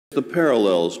The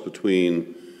parallels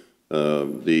between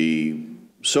the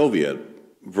Soviet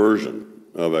version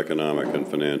of economic and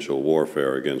financial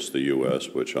warfare against the U.S.,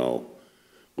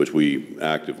 which we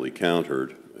actively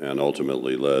countered and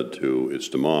ultimately led to its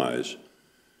demise,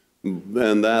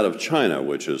 and that of China,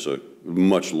 which is a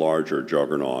much larger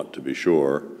juggernaut, to be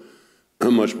sure,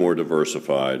 much more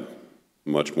diversified,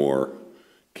 much more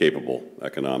capable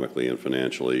economically and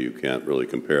financially. You can't really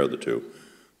compare the two.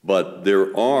 But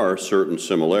there are certain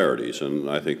similarities, and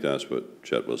I think that's what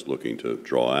Chet was looking to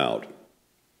draw out.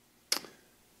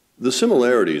 The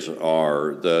similarities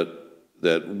are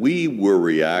that we were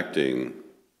reacting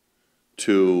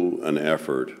to an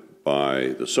effort by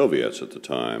the Soviets at the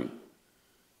time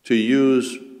to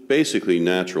use basically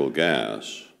natural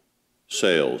gas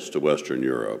sales to Western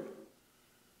Europe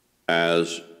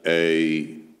as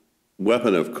a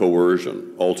weapon of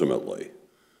coercion, ultimately,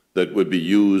 that would be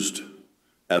used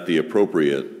at the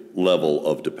appropriate level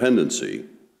of dependency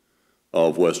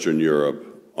of Western Europe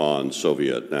on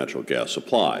Soviet natural gas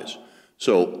supplies.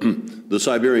 So the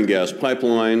Siberian gas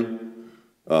pipeline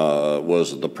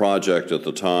was the project at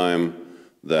the time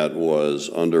that was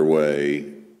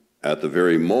underway at the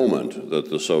very moment that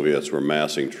the Soviets were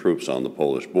massing troops on the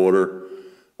Polish border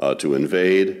to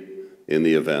invade, in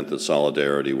the event that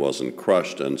Solidarity wasn't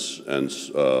crushed and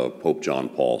Pope John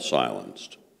Paul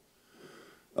silenced.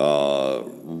 President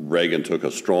Reagan took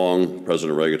a strong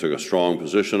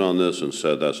position on this and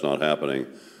said that's not happening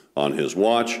on his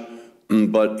watch.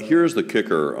 But here's the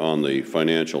kicker on the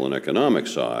financial and economic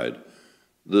side.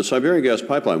 The Siberian gas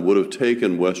pipeline would have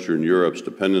taken Western Europe's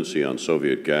dependency on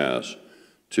Soviet gas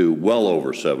to well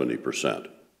over 70%,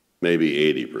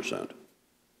 maybe 80%.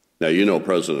 Now, you know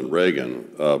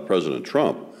President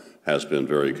Trump has been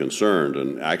very concerned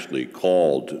and actually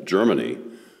called Germany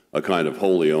a kind of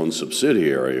wholly owned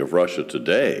subsidiary of Russia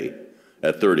today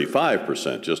at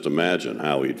 35%. Just imagine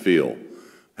how he'd feel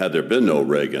had there been no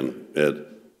Reagan at,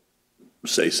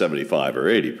 say, 75 or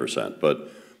 80%.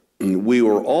 But we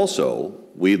were also,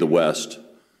 we the West,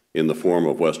 in the form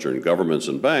of Western governments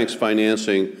and banks,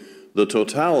 financing the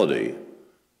totality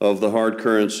of the hard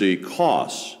currency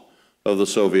costs of the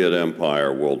Soviet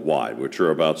Empire worldwide, which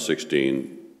are about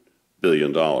 $16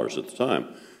 billion at the time.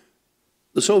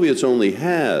 The Soviets only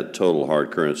had total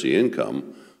hard currency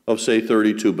income of, say,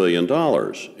 $32 billion in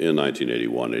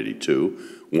 1981-82,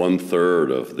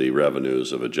 one-third of the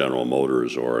revenues of a General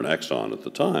Motors or an Exxon at the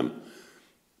time.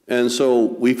 And so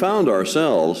we found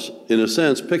ourselves, in a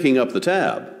sense, picking up the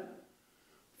tab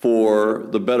for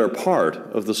the better part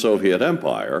of the Soviet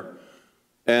Empire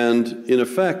and, in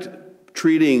effect,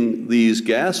 treating these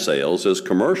gas sales as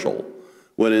commercial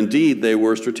when indeed they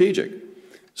were strategic.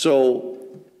 So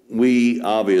we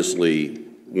obviously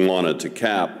wanted to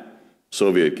cap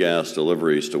Soviet gas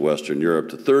deliveries to Western Europe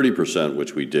to 30%,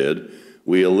 which we did.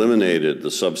 We eliminated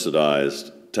the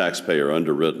subsidized taxpayer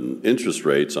underwritten interest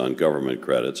rates on government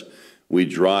credits. We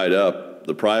dried up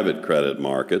the private credit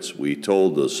markets. We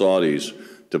told the Saudis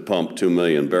to pump 2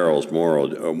 million barrels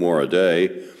more a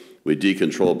day. We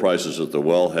decontrolled prices at the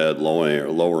wellhead,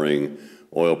 lowering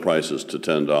oil prices to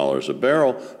 $10 a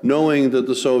barrel, knowing that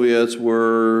the Soviets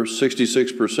were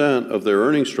 66% of their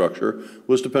earning structure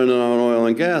was dependent on oil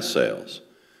and gas sales.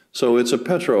 So it's a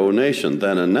petro nation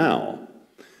then and now.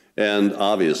 And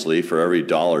obviously, for every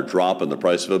dollar drop in the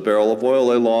price of a barrel of oil,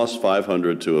 they lost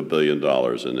 $500 to $1 billion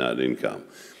in net income.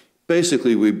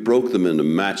 Basically, we broke them into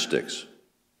matchsticks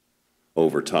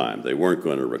over time. They weren't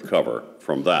going to recover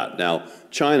from that. Now,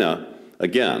 China,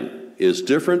 again, is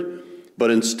different.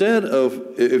 But instead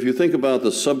of, if you think about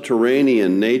the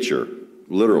subterranean nature,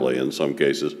 literally in some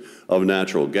cases, of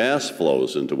natural gas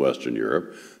flows into Western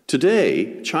Europe,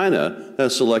 today China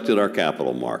has selected our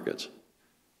capital markets.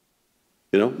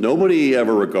 You know, nobody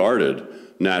ever regarded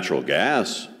natural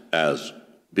gas as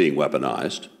being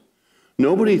weaponized.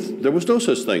 There was no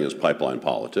such thing as pipeline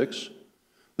politics.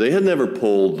 They had never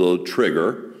pulled the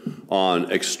trigger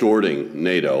on extorting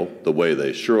NATO the way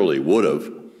they surely would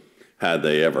have had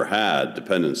they ever had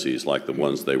dependencies like the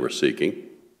ones they were seeking.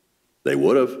 They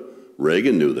would have.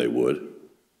 Reagan knew they would.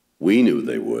 We knew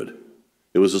they would.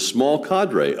 It was a small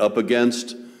cadre up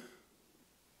against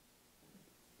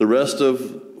the rest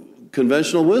of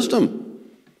conventional wisdom,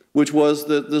 which was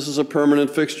that this is a permanent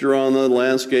fixture on the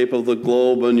landscape of the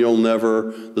globe and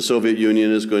the Soviet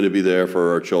Union is going to be there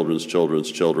for our children's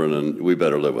children's children and we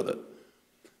better live with it.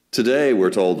 Today,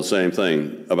 we're told the same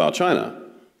thing about China.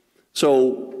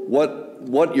 So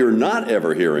what you're not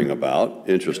ever hearing about,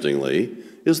 interestingly,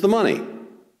 is the money.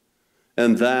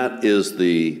 And that is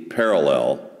the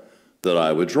parallel that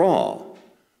I would draw.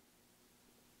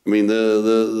 I mean,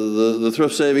 the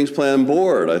Thrift Savings Plan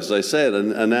Board, as I said,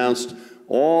 announced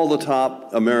all the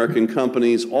top American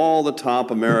companies, all the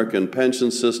top American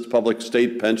pension systems, public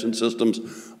state pension systems,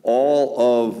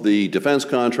 all of the defense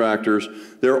contractors,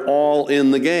 they're all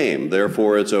in the game,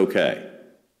 therefore it's okay.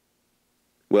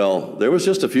 Well, there was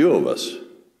just a few of us,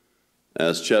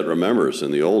 as Chet remembers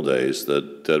in the old days,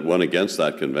 that went against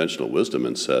that conventional wisdom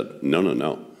and said, no, no,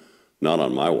 no, not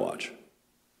on my watch.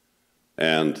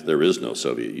 And there is no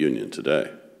Soviet Union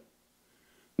today.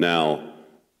 Now,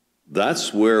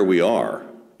 that's where we are,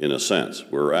 in a sense.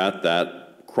 We're at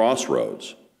that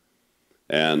crossroads.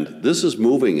 And this is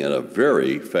moving at a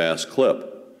very fast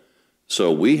clip.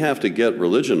 So we have to get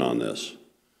religion on this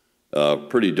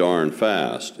pretty darn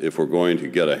fast if we're going to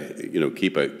get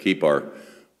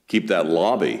keep that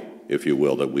lobby, if you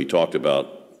will, that we talked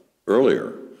about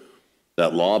earlier.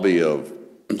 That lobby of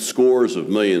scores of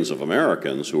millions of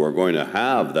Americans who are going to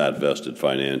have that vested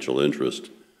financial interest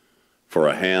for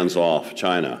a hands-off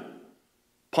China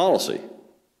policy.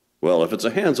 Well, if it's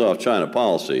a hands-off China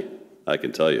policy, I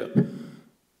can tell you,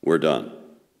 we're done.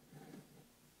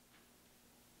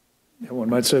 Yeah, one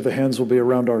might say the hands will be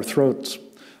around our throats.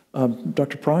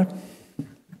 Dr. Pry? I'm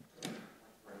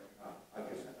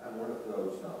one of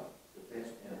those defense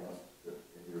analysts that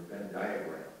in your Venn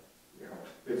diagram,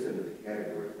 fits into the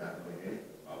category of not knowing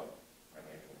anything about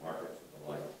financial markets and the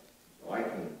like. So I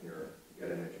came here to get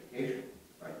an education.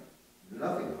 I knew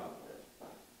nothing about this.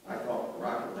 I thought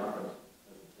Rocket Robbins'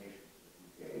 presentation that you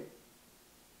gave,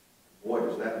 boy,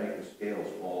 does that make the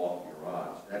scales fall off your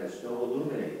odds. That is so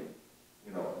illuminating.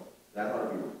 That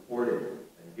ought to be reported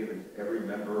and given to every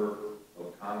member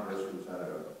of Congress who's on a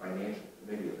financial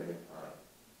committee of any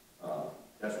kind.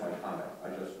 That's my comment. I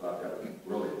just thought that was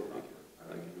brilliant.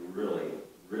 I mean, you really,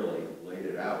 really laid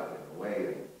it out in a way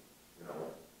that, you're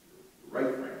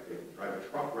right, Frank. They can drive a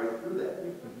truck right through that.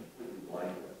 You're completely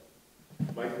blind to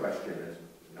it. My question is,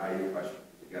 a naive question,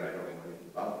 because again, I don't know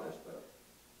anything about this, but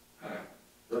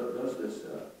does this,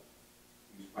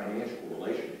 these financial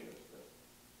relationships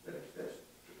that exist,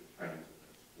 Chinese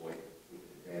exploit with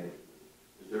advantage.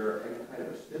 Is there any kind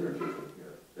of a synergism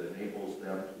here that enables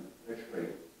them to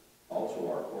penetrate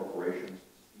also our corporations,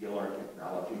 steal our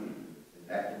technology in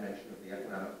that dimension of the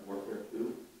economic warfare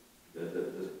too? Does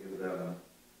it give them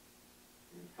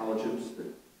intelligence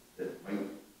that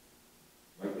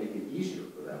might make it easier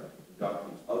for them to conduct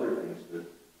these other things that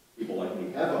people like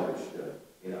me have understood,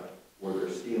 where they're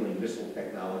stealing missile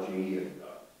technology and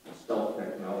stealth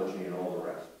technology and all the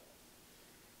rest?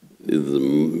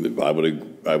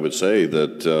 I would say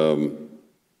that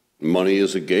money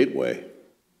is a gateway.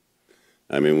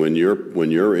 I mean, when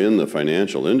you're in the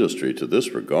financial industry to this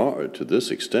regard, to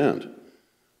this extent,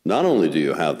 not only do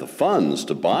you have the funds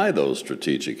to buy those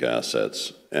strategic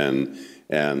assets and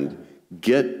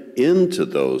get into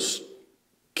those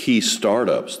key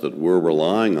startups that we're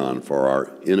relying on for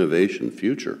our innovation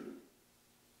future,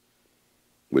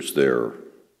 which they're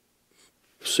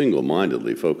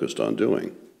single-mindedly focused on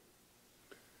doing.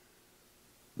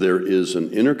 There is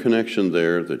an interconnection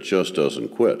there that just doesn't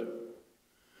quit.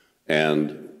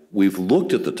 And we've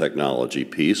looked at the technology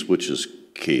piece, which is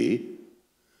key,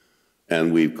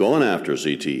 and we've gone after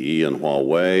ZTE and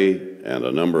Huawei and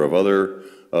a number of other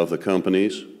of the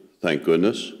companies, thank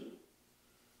goodness.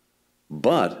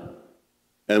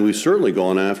 And we've certainly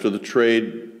gone after the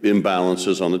trade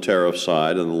imbalances on the tariff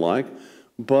side and the like,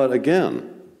 but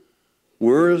again,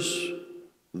 where's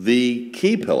the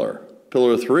key pillar,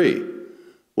 pillar 3?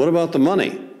 What about the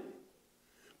money?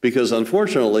 Because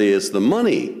unfortunately, it's the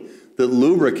money that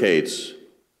lubricates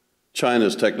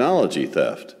China's technology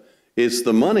theft. It's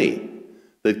the money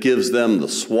that gives them the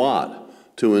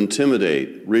SWAT to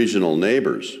intimidate regional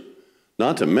neighbors.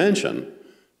 Not to mention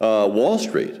Wall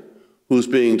Street, who's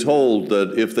being told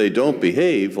that if they don't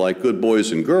behave like good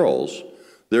boys and girls,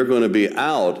 they're going to be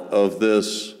out of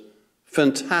this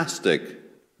fantastic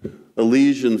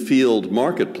Elysian Field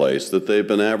marketplace that they've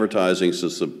been advertising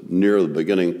since near the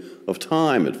beginning of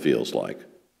time, it feels like.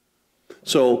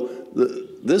 So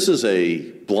this is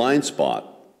a blind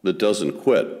spot that doesn't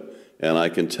quit. And I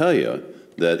can tell you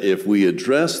that if we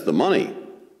address the money,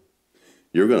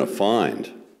 you're going to find,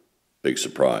 big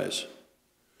surprise,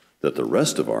 that the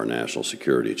rest of our national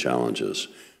security challenges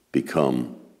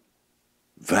become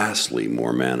vastly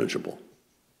more manageable.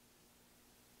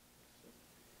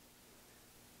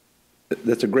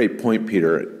 That's a great point,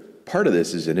 Peter. Part of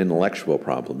this is an intellectual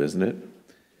problem, isn't it?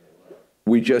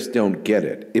 We just don't get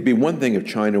it. It'd be one thing if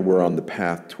China were on the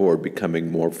path toward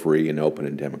becoming more free and open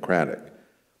and democratic.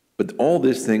 But all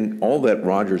that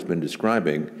Roger's been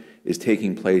describing is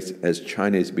taking place as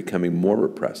China is becoming more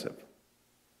repressive.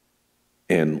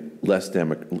 and less I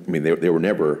mean, they were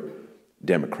never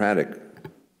democratic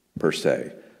per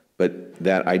se, but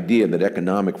that idea that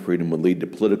economic freedom would lead to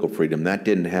political freedom, that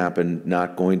didn't happen,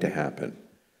 not going to happen.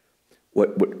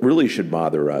 What really should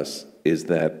bother us is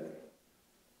that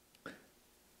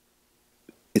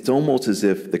it's almost as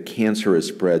if the cancer has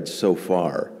spread so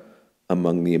far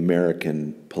among the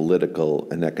American political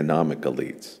and economic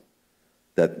elites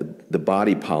that the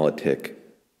body politic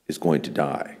is going to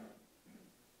die.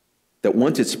 That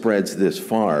once it spreads this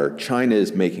far, China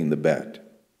is making the bet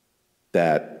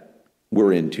that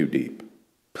we're in too deep.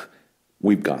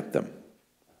 We've got them.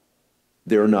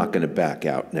 They're not going to back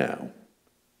out now.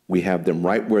 We have them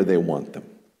right where they want them.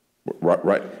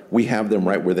 Right. We have them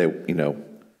right where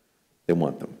they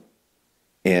want them.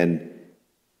 And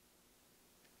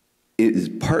it is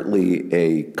partly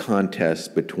a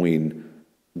contest between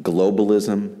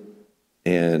globalism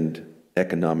and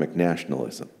economic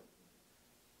nationalism.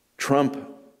 Trump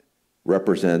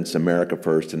represents America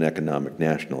first and economic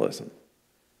nationalism.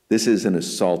 This is an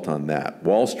assault on that.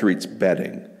 Wall Street's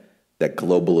betting that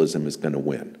globalism is going to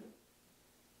win.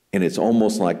 And it's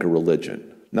almost like a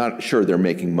religion. Not sure they're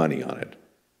making money on it,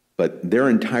 but their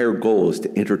entire goal is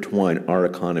to intertwine our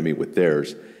economy with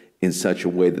theirs in such a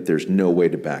way that there's no way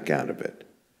to back out of it.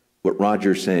 What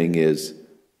Roger's saying is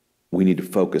we need to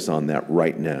focus on that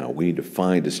right now. We need to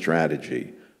find a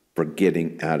strategy for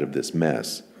getting out of this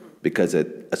mess, because at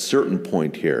a certain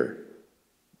point here,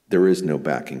 there is no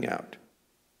backing out,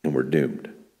 and we're doomed.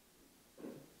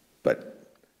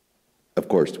 But, of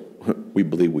course, we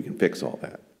believe we can fix all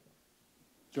that.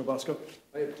 Joe Bosco?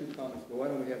 I have two comments, but why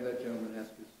don't we have that gentleman ask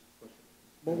his question?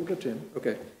 Well, we'll get to him.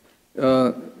 Okay.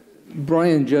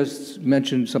 Brian just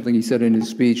mentioned something he said in his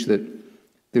speech, that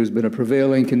there's been a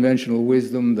prevailing conventional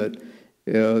wisdom that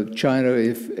China,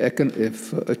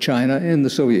 if China and the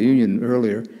Soviet Union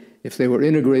earlier, if they were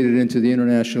integrated into the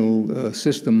international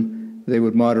system, they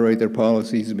would moderate their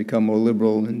policies and become more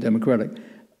liberal and democratic.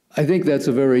 I think that's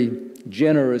a very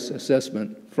generous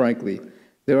assessment, frankly.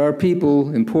 There are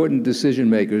people, important decision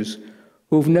makers,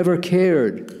 who've never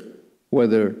cared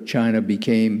whether China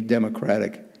became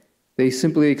democratic. They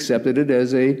simply accepted it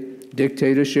as a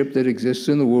dictatorship that exists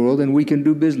in the world, and we can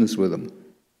do business with them.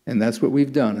 And that's what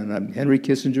we've done. And Henry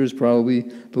Kissinger is probably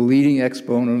the leading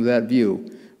exponent of that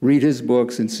view. Read his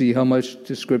books and see how much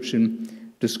discussion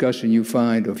you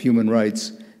find of human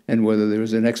rights and whether there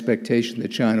is an expectation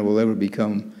that China will ever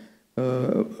become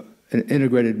an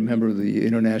integrated member of the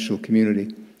international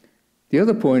community. The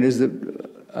other point is that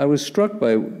I was struck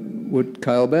by what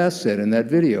Kyle Bass said in that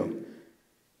video.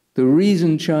 The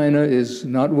reason China is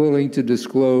not willing to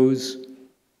disclose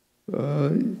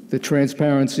the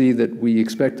transparency that we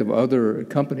expect of other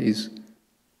companies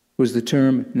was the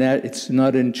term, it's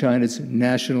not in China's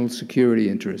national security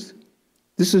interest.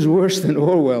 This is worse than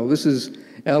Orwell. This is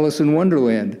Alice in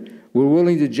Wonderland. We're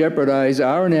willing to jeopardize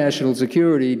our national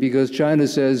security because China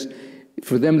says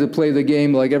for them to play the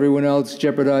game like everyone else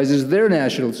jeopardizes their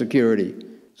national security.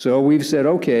 So we've said,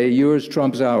 okay, yours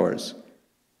trumps ours.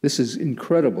 This is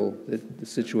incredible, the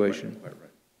situation. Right.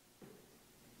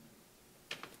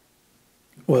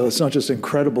 Well, it's not just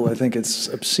incredible, I think it's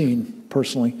obscene,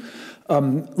 personally.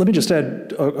 Let me just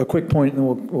add a quick point, and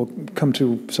then we'll come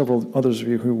to several others of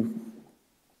you who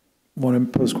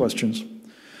want to pose questions.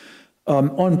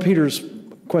 On Peter's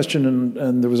question,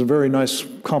 and there was a very nice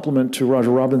compliment to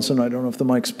Roger Robinson. I don't know if the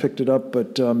mics picked it up,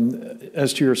 but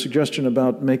as to your suggestion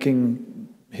about making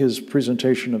his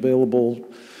presentation available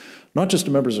not just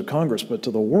to members of Congress, but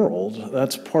to the world,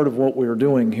 that's part of what we're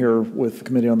doing here with the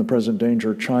Committee on the Present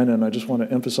Danger of China. And I just want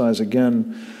to emphasize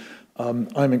again,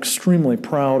 I'm extremely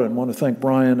proud and want to thank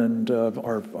Brian and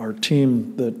our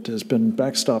team that has been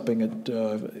backstopping it.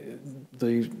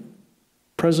 The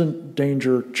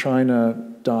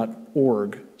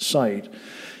presentdangerchina.org site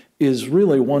is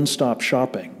really one-stop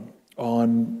shopping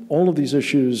on all of these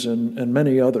issues and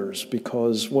many others,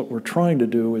 because what we're trying to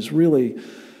do is really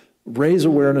raise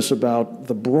awareness about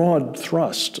the broad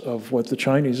thrust of what the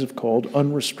Chinese have called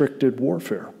unrestricted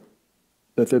warfare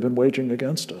that they've been waging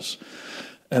against us.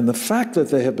 And the fact that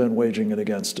they have been waging it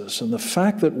against us, and the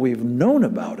fact that we've known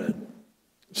about it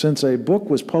since a book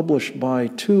was published by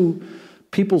two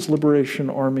People's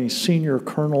Liberation Army senior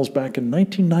colonels back in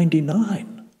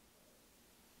 1999,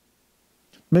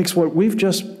 makes what we've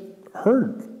just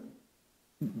heard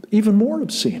even more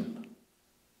obscene.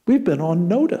 We've been on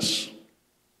notice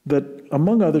that,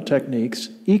 among other techniques,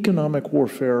 economic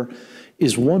warfare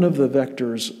is one of the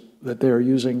vectors that they are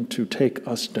using to take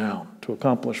us down, to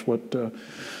accomplish what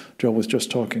Joe was just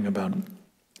talking about.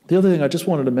 The other thing I just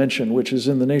wanted to mention, which is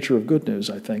in the nature of good news,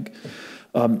 I think,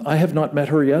 I have not met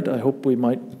her yet. I hope we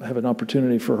might have an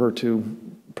opportunity for her to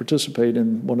participate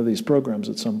in one of these programs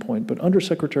at some point. But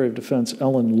Undersecretary of Defense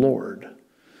Ellen Lord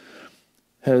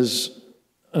has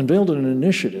unveiled an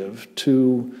initiative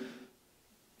to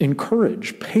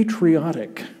encourage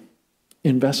patriotic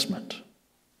investment.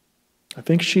 I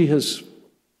think she has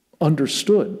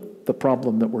understood the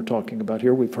problem that we're talking about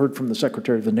here. We've heard from the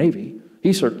Secretary of the Navy.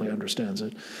 He certainly understands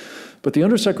it. But the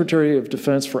Undersecretary of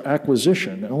Defense for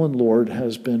Acquisition, Ellen Lord,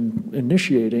 has been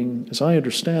initiating, as I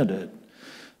understand it,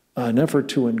 an effort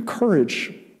to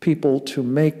encourage people to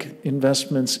make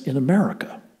investments in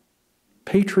America,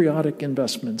 patriotic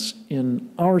investments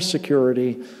in our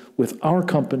security with our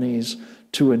companies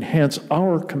to enhance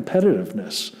our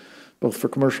competitiveness, both for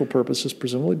commercial purposes,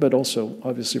 presumably, but also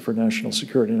obviously for national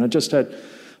security. And I just had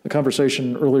a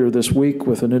conversation earlier this week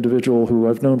with an individual who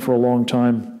I've known for a long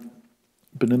time,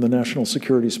 been in the national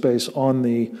security space on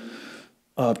the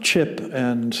chip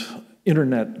and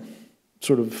internet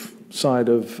sort of side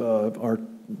of our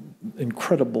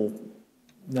incredible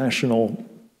national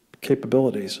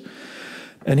capabilities.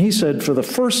 And he said, for the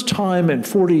first time in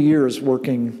 40 years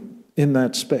working in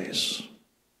that space,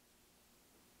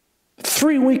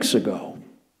 3 weeks ago,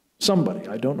 somebody,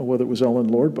 I don't know whether it was Ellen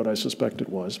Lord, but I suspect it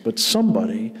was, but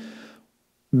somebody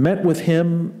met with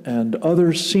him and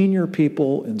other senior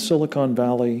people in Silicon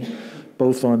Valley,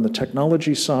 both on the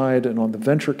technology side and on the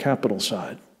venture capital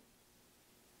side.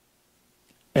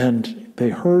 And they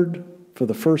heard for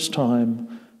the first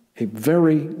time a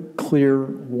very clear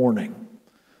warning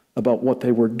about what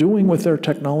they were doing with their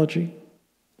technology,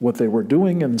 what they were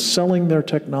doing in selling their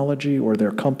technology or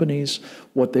their companies,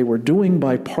 what they were doing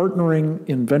by partnering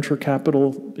in venture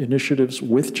capital initiatives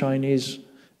with Chinese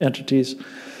entities,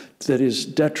 that is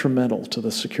detrimental to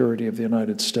the security of the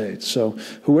United States. So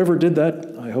whoever did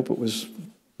that, I hope it was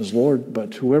Ms. Lord,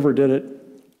 but whoever did it,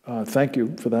 thank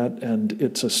you for that. And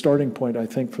it's a starting point, I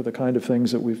think, for the kind of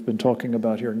things that we've been talking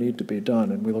about here need to be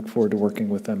done. And we look forward to working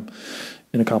with them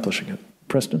in accomplishing it.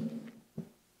 Preston?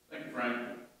 Thank you, Frank.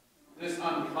 This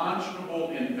unconscionable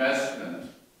investment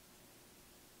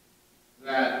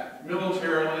that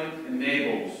militarily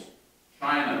enables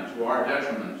China to our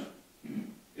detriment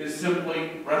is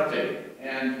simply breathtaking.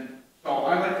 And so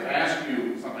I'd like to ask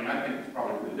you something I think is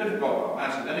probably really difficult, but I'll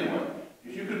ask it anyway.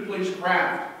 If you could please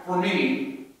craft for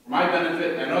me, for my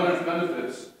benefit and others'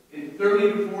 benefits, a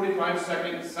 30 to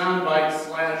 45-second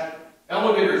soundbite /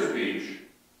 elevator speech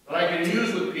that I can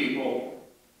use with people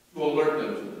to alert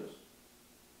them to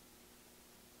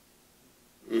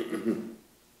this.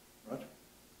 Roger.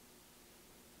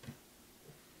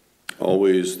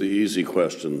 Always the easy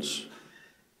questions.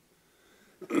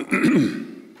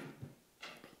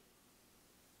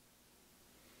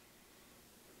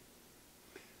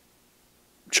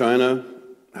 China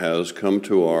has come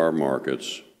to our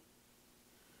markets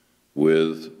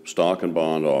with stock and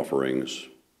bond offerings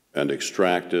and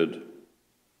extracted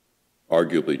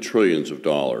arguably trillions of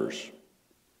dollars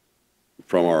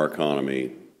from our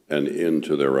economy and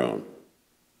into their own.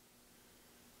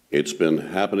 It's been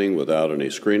happening without any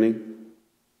screening,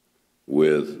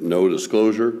 with no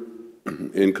disclosure,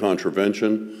 in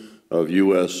contravention of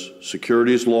U.S.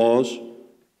 securities laws.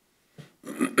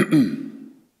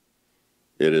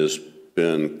 It has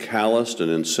been calloused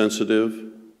and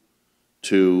insensitive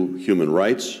to human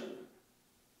rights,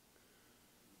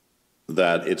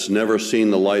 that it's never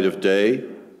seen the light of day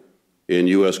in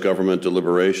U.S. government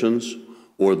deliberations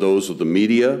or those of the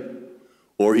media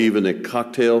or even in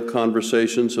cocktail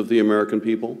conversations of the American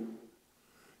people.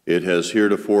 It has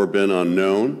heretofore been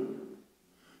unknown,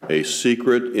 a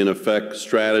secret, in effect,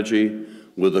 strategy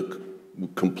with the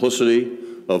complicity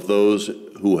of those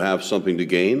who have something to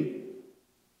gain.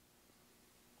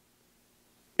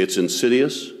 It's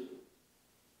insidious,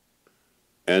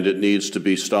 and it needs to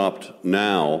be stopped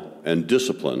now and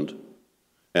disciplined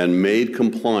and made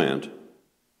compliant,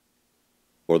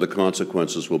 or the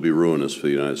consequences will be ruinous for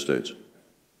the United States.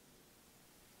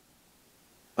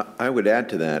 I would add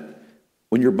to that,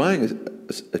 when you're buying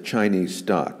a Chinese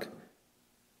stock,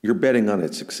 you're betting on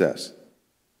its success.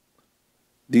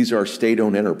 These are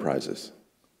state-owned enterprises.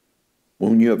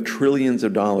 When you have trillions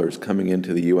of dollars coming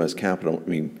into the U.S. capital,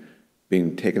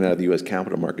 being taken out of the U.S.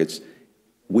 capital markets,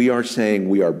 we are saying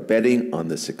we are betting on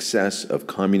the success of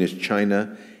communist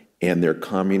China and their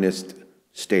communist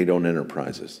state-owned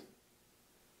enterprises.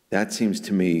 That seems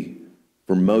to me,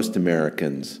 for most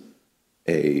Americans,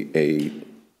 a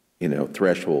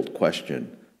threshold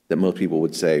question that most people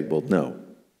would say, well, no.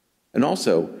 And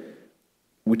also,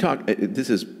 this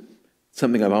is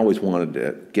something I've always wanted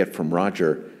to get from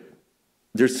Roger.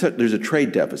 There's a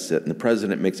trade deficit, and the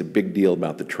president makes a big deal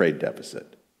about the trade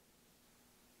deficit.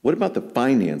 What about the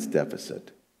finance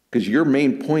deficit? Because your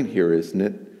main point here, isn't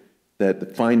it, that the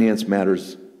finance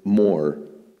matters more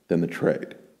than the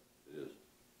trade? It is.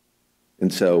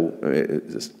 And so,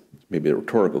 it's maybe a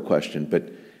rhetorical question,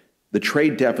 but the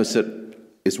trade deficit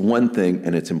is one thing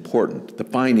and it's important. The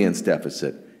finance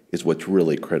deficit is what's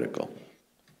really critical.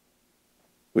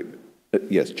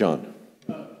 Yes, John.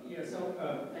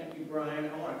 Thank you, Brian.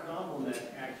 I want to compliment,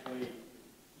 actually,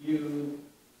 you,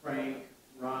 Frank,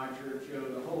 Roger, Joe,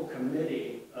 the whole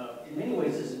committee. In many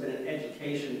ways, this has been an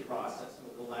education process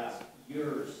over the last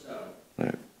year or so.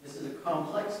 Right. This is a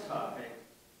complex topic,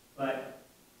 but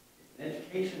it's an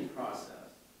education process.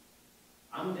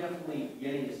 I'm definitely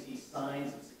beginning to see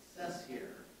signs of success here.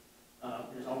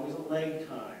 There's always a lag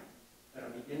time, but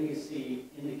I'm beginning to see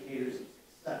indicators of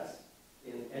success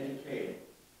in educating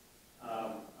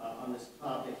on this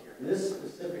topic here. And this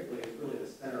specifically is really the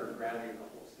center of gravity of the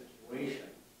whole situation.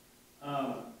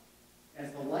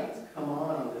 As the lights come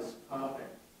on this topic,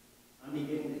 I'm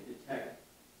beginning to detect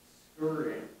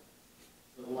skirting.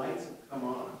 So the lights have come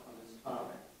on this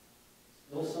topic.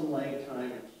 Still some lag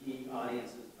time and key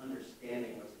audiences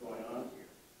understanding what's going on here.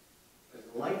 As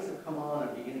the lights have come on,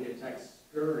 I'm beginning to detect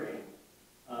skirting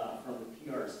from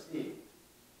the PRC.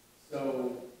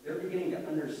 So they're beginning to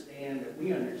understand that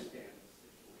we understand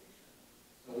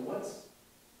the situation. So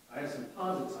I have some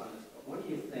posits on this, but what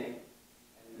do you think,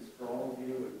 and this for all of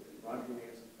you, and Roger may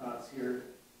have some thoughts here,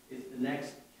 is the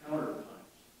next counterpunch?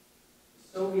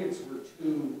 The Soviets were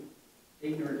too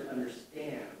ignorant to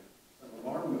understand some of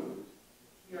our moves.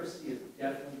 The PRC is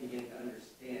definitely beginning to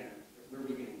understand that we're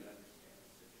beginning to understand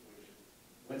the situation.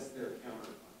 What's their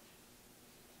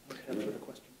counterpunch? Answer the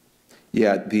question.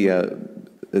 Yeah,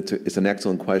 it's an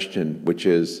excellent question, which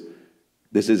is,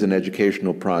 this is an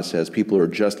educational process. People are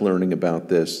just learning about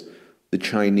this. The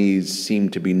Chinese seem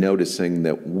to be noticing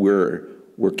that we're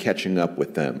catching up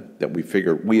with them, that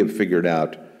we have figured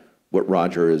out what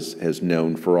Roger has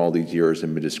known for all these years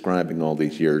and been describing all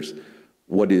these years.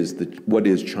 What is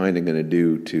China going to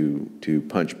do to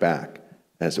punch back,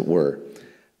 as it were?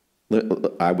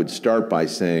 I would start by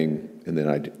saying, and then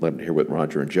I'd love to hear what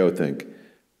Roger and Joe think.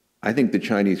 I think the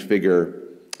Chinese figure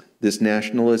this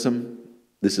nationalism,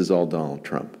 this is all Donald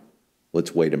Trump.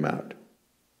 Let's wait him out.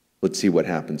 Let's see what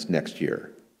happens next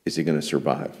year. Is he going to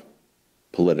survive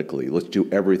politically? Let's do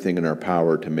everything in our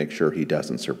power to make sure he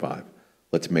doesn't survive.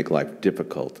 Let's make life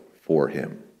difficult for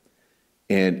him.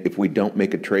 And if we don't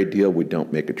make a trade deal, we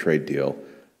don't make a trade deal.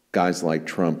 Guys like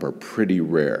Trump are pretty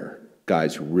rare.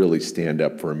 Guys who really stand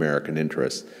up for American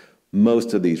interests.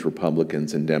 Most of these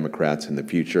Republicans and Democrats in the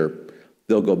future,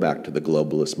 they'll go back to the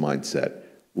globalist mindset.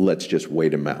 Let's just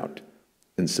wait him out.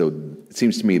 And so it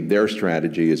seems to me their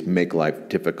strategy is make life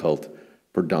difficult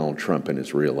for Donald Trump in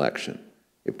his reelection.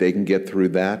 If they can get through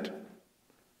that,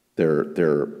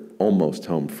 they're almost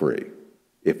home free.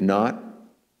 If not,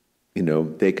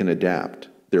 they can adapt.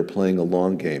 They're playing a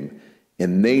long game,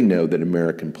 and they know that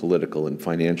American political and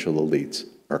financial elites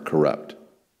are corrupt.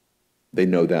 They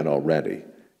know that already.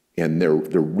 And they're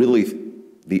really,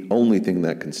 the only thing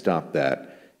that can stop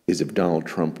that is if Donald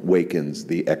Trump wakens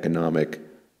the economic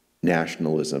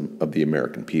nationalism of the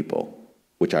American people,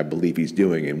 which I believe he's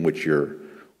doing and which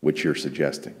you're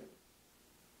suggesting.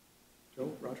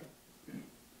 Joe, Roger?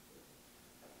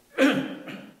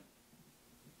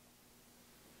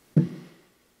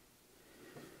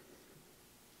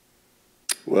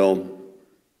 Well,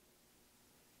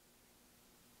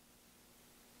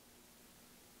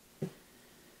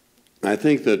 I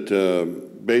think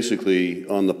that basically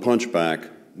on the punchback,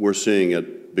 we're seeing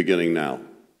it beginning now.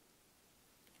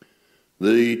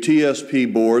 The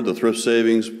TSP board, the Thrift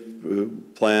Savings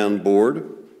Plan board,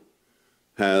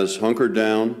 has hunkered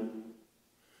down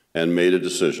and made a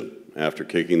decision after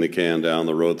kicking the can down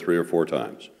the road 3 or 4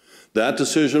 times. That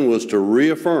decision was to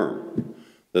reaffirm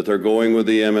that they're going with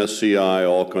the MSCI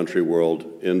All Country World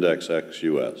Index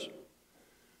ex-US.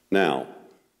 Now,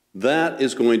 that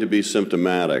is going to be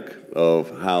symptomatic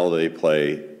of how they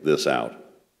play this out.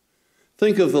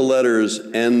 Think of the letters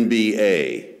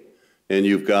NBA, and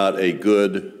you've got a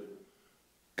good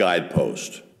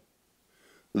guidepost.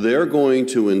 They're going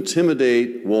to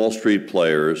intimidate Wall Street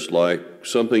players like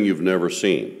something you've never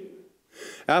seen.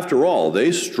 After all,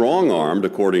 they strong-armed,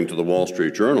 according to the Wall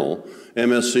Street Journal,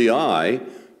 MSCI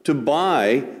to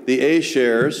buy the A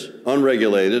shares,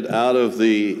 unregulated, out of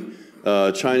the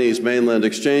Chinese mainland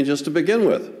exchanges to begin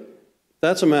with.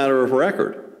 That's a matter of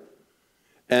record.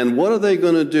 And what are they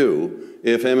going to do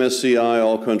if MSCI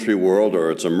All Country World, or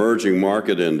its emerging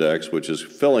market index, which is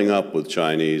filling up with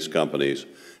Chinese companies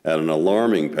at an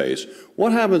alarming pace,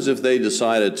 what happens if they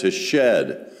decided to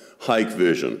shed Hike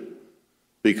Vision,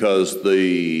 because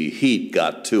the heat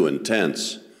got too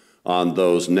intense on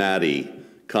those natty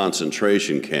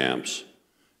concentration camps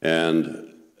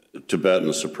and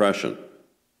Tibetan suppression.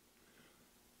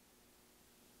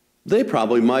 They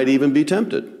probably might even be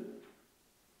tempted.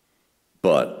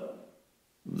 But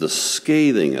the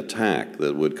scathing attack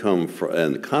that would come from,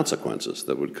 and the consequences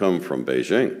that would come from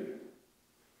Beijing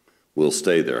will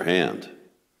stay their hand.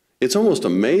 It's almost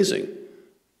amazing.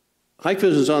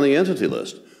 Hikvision is on the entity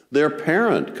list. Their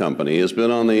parent company has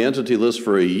been on the entity list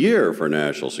for a year for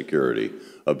national security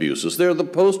abuses. They're the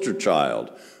poster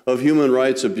child of human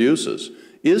rights abuses.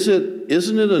 Isn't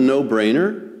it a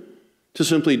no-brainer to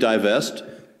simply divest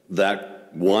that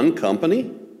one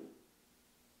company?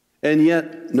 And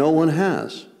yet no one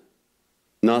has.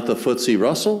 Not the FTSE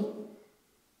Russell,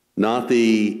 not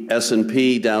the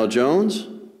S&P Dow Jones,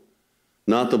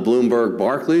 not the Bloomberg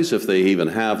Barclays, if they even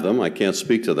have them. I can't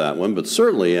speak to that one, but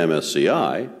certainly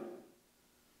MSCI.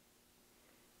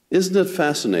 Isn't it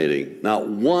fascinating? Not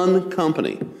one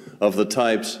company of the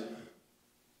types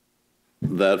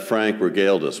that Frank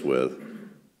regaled us with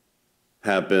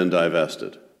have been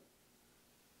divested.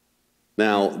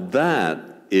 Now, that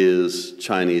is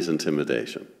Chinese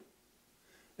intimidation.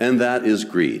 And that is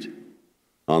greed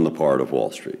on the part of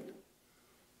Wall Street.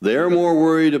 They're more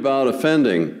worried about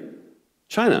offending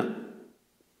China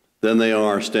than they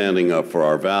are standing up for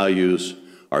our values,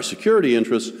 our security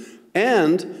interests,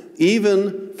 and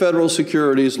even federal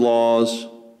securities laws,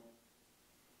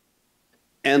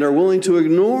 and are willing to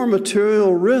ignore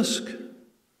material risk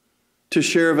to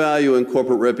share value and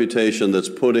corporate reputation that's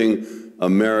putting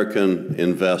American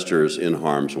investors in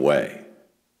harm's way.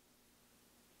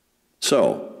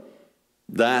 So,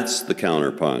 that's the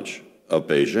counterpunch of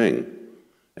Beijing,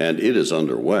 and it is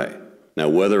underway. Now,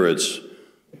 whether it's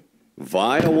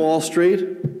via Wall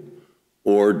Street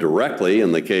or directly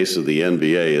in the case of the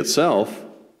NBA itself,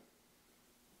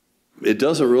 it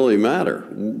doesn't really matter.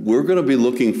 We're going to be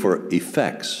looking for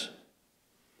effects,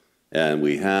 and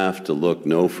we have to look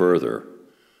no further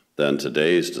than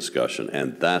today's discussion,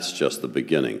 and that's just the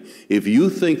beginning. If you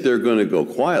think they're going to go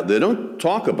quiet, they don't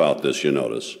talk about this, you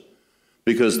notice,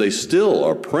 because they still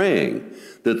are praying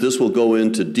that this will go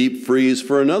into deep freeze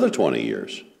for another 20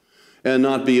 years and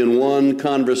not be in one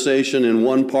conversation in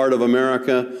one part of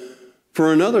America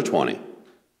for another 20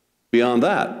 beyond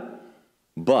that.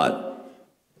 But,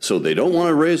 so they don't want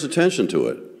to raise attention to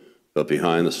it, but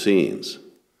behind the scenes,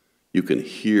 you can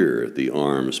hear the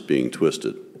arms being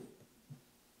twisted.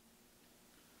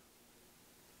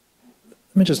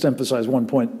 Let me just emphasize one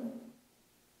point.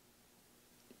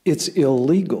 It's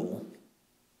illegal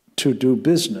to do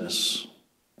business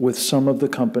with some of the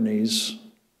companies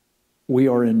we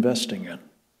are investing in.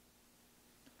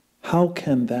 How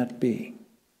can that be?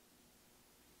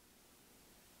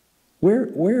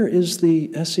 Where is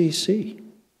the SEC?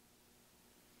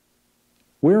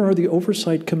 Where are the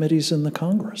oversight committees in the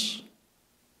Congress?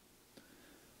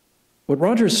 What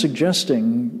Roger's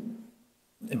suggesting,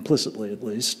 implicitly at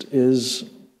least, is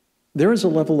there is a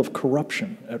level of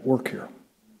corruption at work here.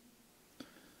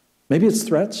 Maybe it's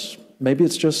threats, maybe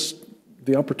it's just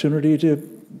the opportunity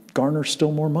to garner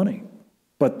still more money.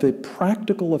 But the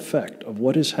practical effect of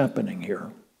what is happening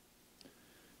here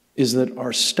is that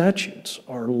our statutes,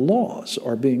 our laws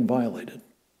are being violated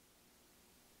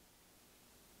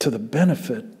to the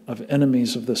benefit of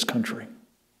enemies of this country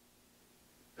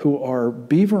who are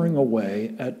beavering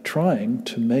away at trying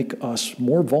to make us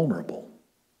more vulnerable,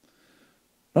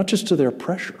 not just to their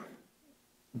pressure,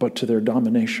 but to their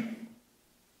domination.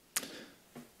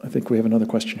 I think we have another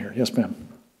question here. Yes, ma'am.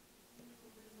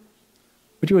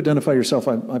 Would you identify yourself?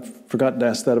 I've forgotten to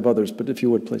ask that of others, but if you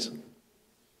would, please.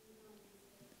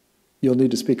 You'll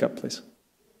need to speak up, please.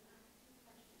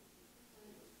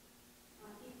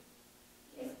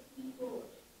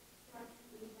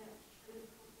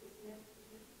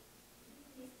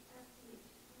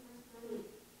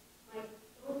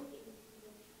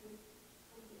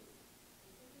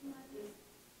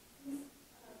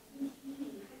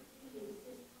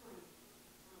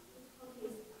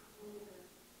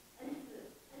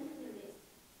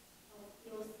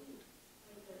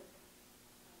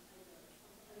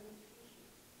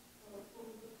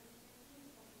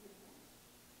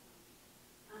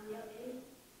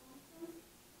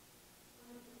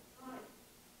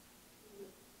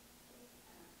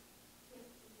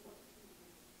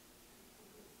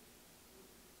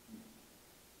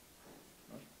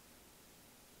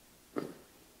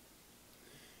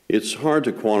 It's hard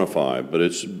to quantify, but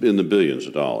it's in the billions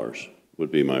of dollars,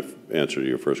 would be my answer to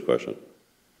your first question.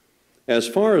 As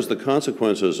far as the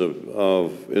consequences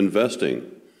of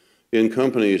investing in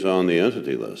companies on the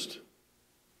entity list,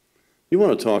 You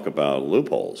want to talk about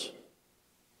loopholes?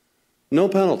 No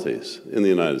penalties in the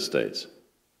United States.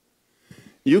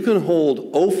 You can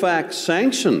hold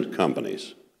OFAC-sanctioned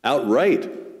companies outright.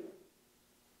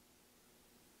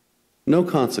 No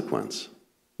consequence,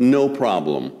 no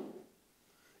problem.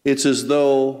 It's as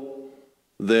though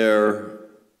they're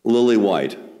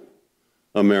lily-white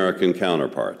American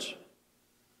counterparts.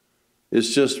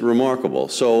 It's just remarkable.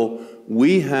 So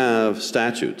we have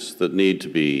statutes that need to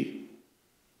be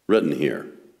written here.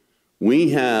 We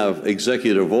have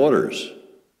executive orders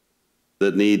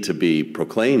that need to be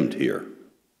proclaimed here.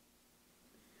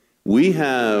 We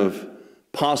have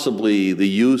possibly the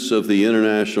use of the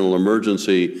International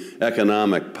Emergency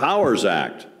Economic Powers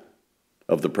Act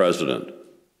of the President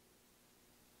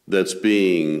that's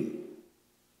being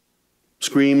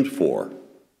screamed for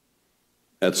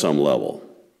at some level,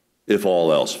 if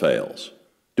all else fails.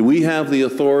 Do we have the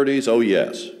authorities? Oh,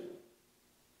 yes.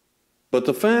 But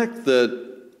the fact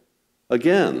that,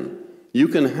 again, you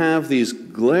can have these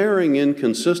glaring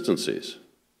inconsistencies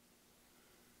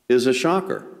is a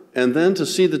shocker. And then to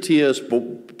see the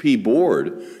TSP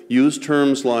board use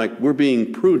terms like we're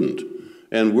being prudent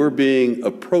and we're being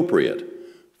appropriate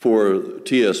for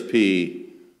TSP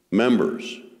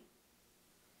members.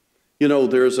 You know,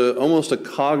 there's almost a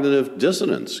cognitive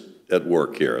dissonance at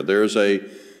work here. There's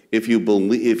if you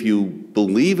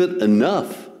believe it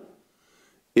enough,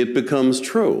 it becomes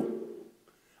true.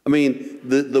 I mean,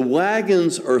 the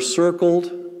wagons are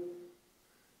circled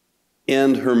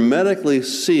and hermetically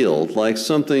sealed like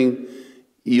something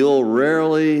you'll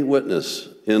rarely witness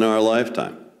in our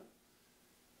lifetime.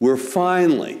 We're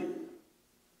finally,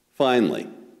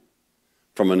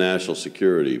 from a national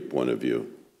security point of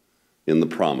view, in the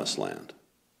promised land.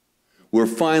 We're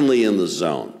finally in the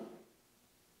zone.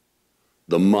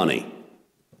 The money.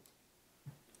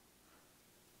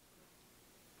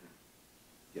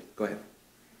 Yeah, go ahead.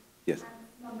 Yes. I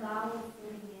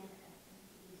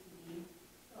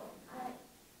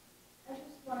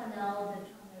just want to know the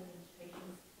Trump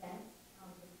administration's stance on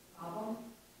this problem.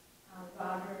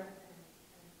 Roger and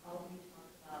all of you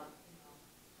talked about,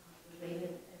 the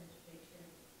Reagan administration.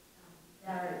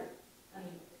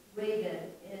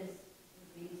 Reagan is the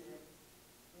reason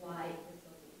why the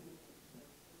Soviet Union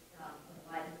was down, or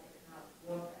why the economic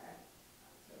warfare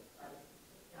took place,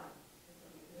 down the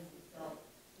Soviet Union. So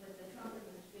with the Trump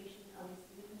administration, are we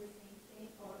doing the same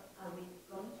thing, or are we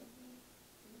going to be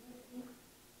doing the same?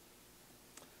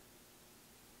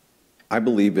 I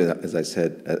believe, as I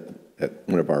said at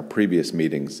one of our previous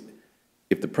meetings,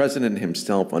 if the president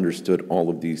himself understood all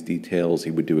of these details,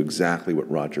 he would do exactly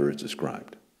what Roger has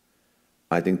described.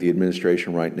 I think the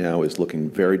administration right now is looking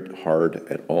very hard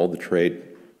at all the trade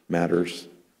matters.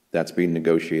 That's being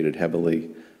negotiated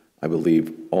heavily. I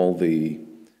believe all the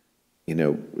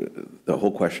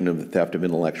whole question of the theft of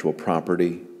intellectual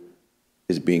property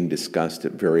is being discussed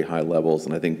at very high levels,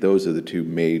 and I think those are the two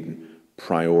main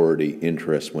priority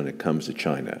interests when it comes to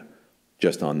China,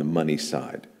 just on the money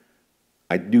side.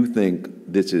 I do think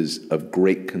this is of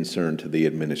great concern to the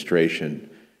administration,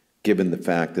 given the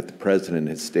fact that the president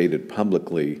has stated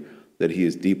publicly that he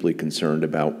is deeply concerned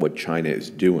about what China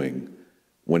is doing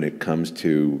when it comes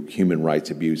to human rights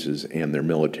abuses and their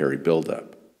military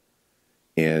buildup.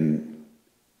 And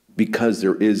because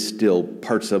there is still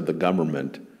parts of the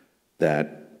government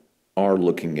that are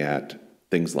looking at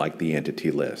things like the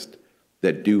entity list,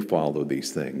 that do follow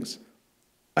these things,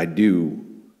 I do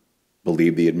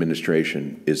believe the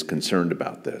administration is concerned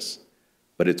about this.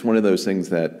 But it's one of those things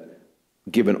that,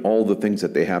 given all the things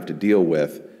that they have to deal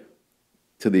with,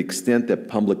 to the extent that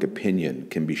public opinion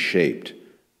can be shaped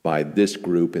by this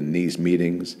group in these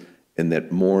meetings, and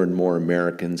that more and more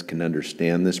Americans can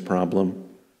understand this problem,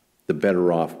 the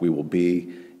better off we will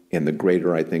be, and the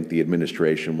greater I think the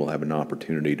administration will have an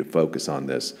opportunity to focus on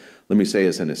this. Let me say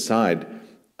as an aside,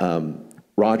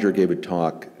 Roger gave a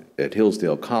talk at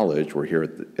Hillsdale College. We're here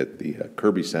at the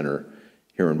Kirby Center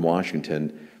here in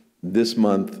Washington. This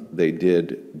month, they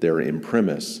did their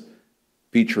imprimis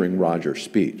featuring Roger's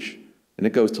speech, and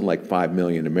it goes to like 5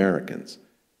 million Americans.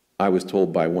 I was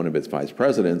told by one of its vice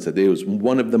presidents that it was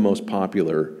one of the most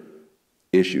popular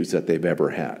issues that they've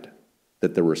ever had,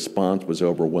 that the response was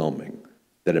overwhelming,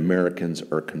 that Americans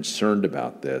are concerned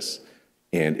about this,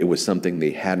 and it was something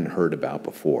they hadn't heard about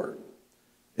before.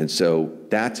 And so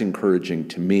that's encouraging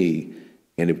to me,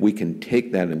 and if we can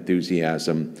take that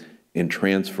enthusiasm and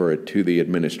transfer it to the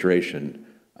administration,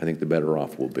 I think the better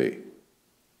off we'll be.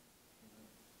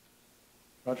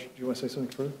 Roger, do you want to say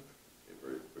something further?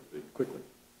 Very quickly.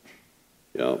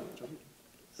 Yeah.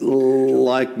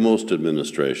 Like most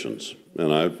administrations,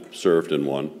 and I've served in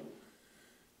one,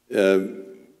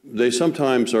 they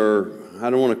sometimes are, how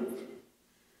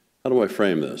do I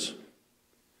frame this?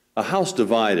 A house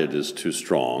divided is too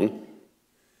strong.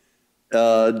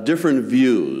 Different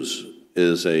views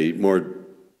is a more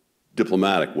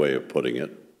diplomatic way of putting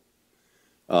it.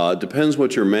 Depends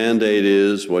what your mandate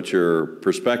is, what your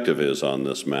perspective is on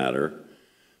this matter,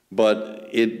 but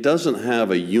it doesn't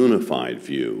have a unified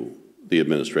view, the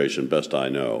administration, best I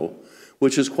know,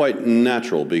 which is quite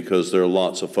natural because there are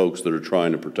lots of folks that are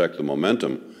trying to protect the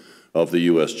momentum of the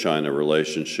U.S.-China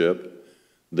relationship.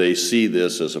 They see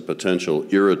this as a potential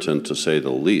irritant, to say the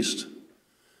least.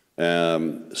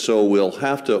 So we'll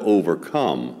have to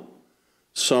overcome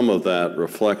some of that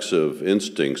reflexive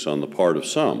instincts on the part of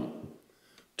some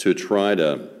to try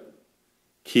to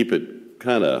keep it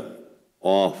kind of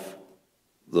off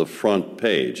the front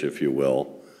page, if you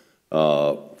will,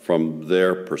 from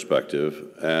their perspective.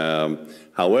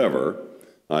 However,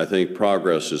 I think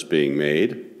progress is being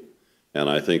made, and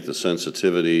I think the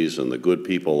sensitivities and the good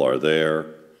people are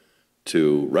there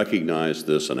to recognize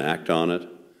this and act on it.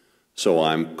 So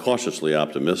I'm cautiously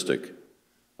optimistic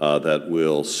that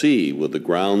we'll see, with the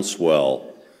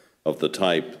groundswell of the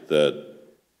type that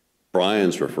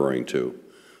Brian's referring to,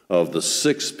 of the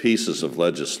 6 pieces of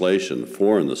legislation,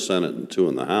 4 in the Senate and 2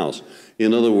 in the House.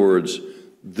 In other words,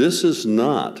 this is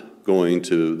not going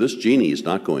to, this genie is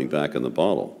not going back in the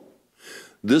bottle.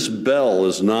 This bell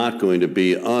is not going to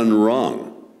be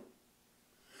unrung.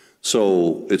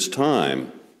 So it's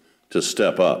time to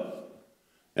step up,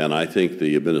 and I think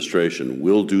the administration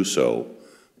will do so,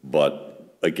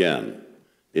 but again,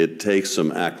 it takes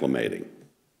some acclimating.